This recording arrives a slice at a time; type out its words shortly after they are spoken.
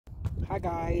Hi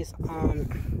guys,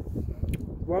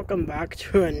 welcome back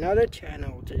to another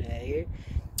channel today.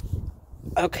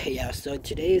 Okay, yeah, so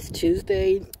today is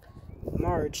Tuesday,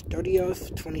 March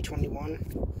 30th, 2021.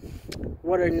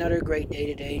 What another great day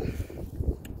today.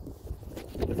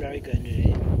 Very good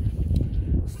today.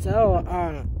 So,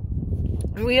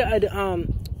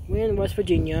 we're in West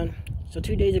Virginia. So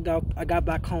 2 days ago, I got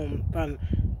back home from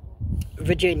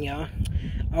Virginia.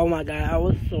 Oh my god, I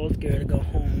was so scared to go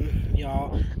home,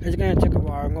 y'all. It's gonna take a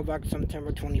while. I'm going back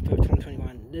September 25th,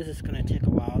 2021. This is gonna take a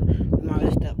while. We might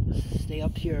as well stay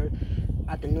up here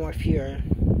at the north here.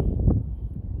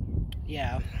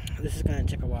 Yeah, this is gonna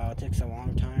take a while. It takes a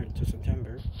long time to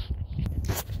September.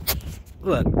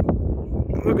 Look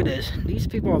at this. These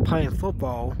people are playing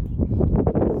football.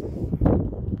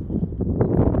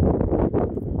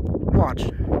 Watch.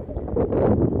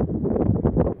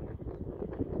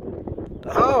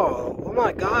 Oh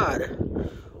my god.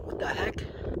 What the heck?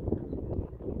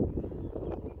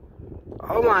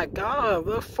 Oh my god,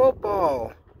 we're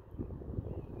football.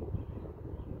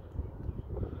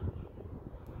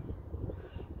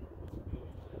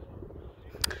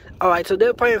 Alright, so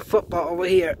they're playing football over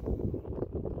here.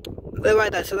 They're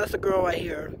like that, so that's the girl right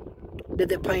here.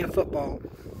 They're playing football.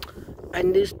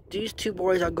 And these two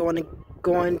boys are going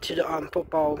to the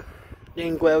football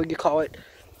thing, whatever you call it.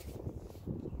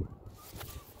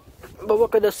 But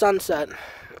look at the sunset.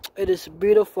 It is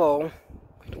beautiful.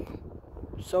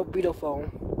 So beautiful.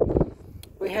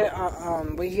 We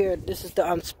here. This is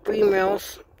the Spring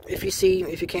Mills. If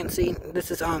you can't see, this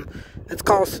is it's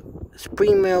called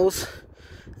Spring Mills.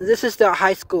 This is the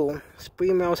high school,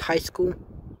 Spring Mills High School.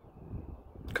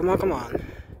 Come on.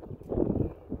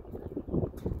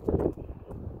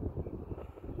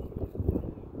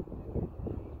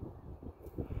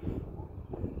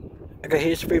 Okay,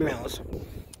 here's Spring Mills.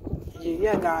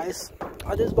 Yeah, guys,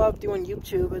 I just love doing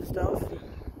YouTube and stuff.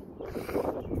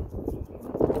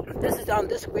 This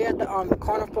is we're at the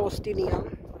Carnival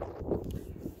Studium.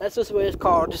 That's just what it's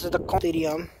called. This is the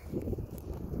Studium.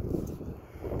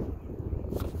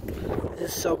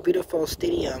 This is so beautiful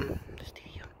stadium.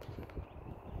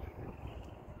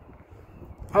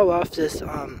 I love this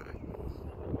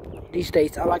these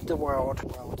states. I like the world.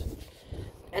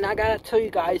 And I gotta tell you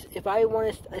guys, if I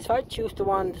choose the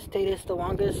one, the state is the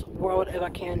longest world, if I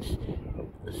can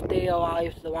stay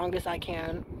alive the longest I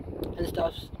can and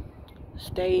stuff,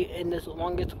 stay in this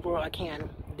longest world I can,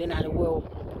 then I will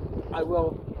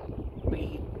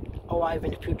be alive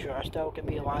in the future. I still can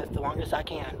be alive the longest I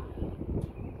can.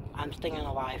 I'm staying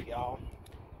alive, y'all.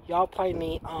 Y'all play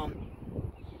me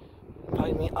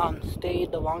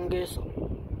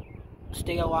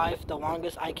stay alive the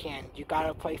longest I can. You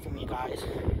gotta pray for me, guys.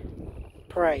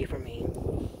 Pray for me.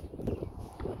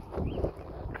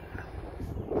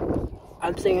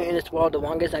 I'm staying in this world the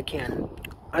longest I can.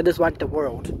 I just like the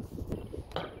world.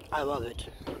 I love it.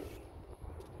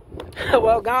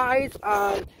 Well, guys,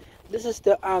 this is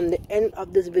the end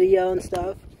of this video and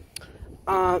stuff.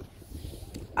 I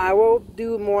will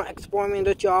do more exploring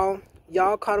with y'all.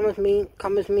 Y'all come with me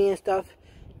and stuff.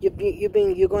 You're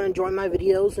gonna enjoy my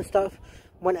videos and stuff.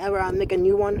 Whenever I make a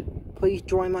new one, please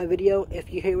join my video if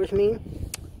you're here with me.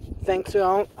 Thanks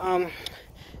y'all.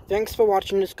 Thanks for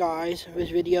watching this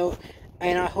video,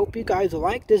 and I hope you guys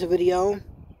like this video.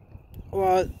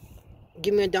 Or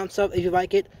give me a thumbs up if you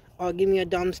like it, or give me a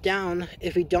thumbs down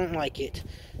if you don't like it.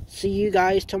 See you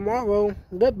guys tomorrow.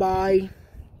 Goodbye.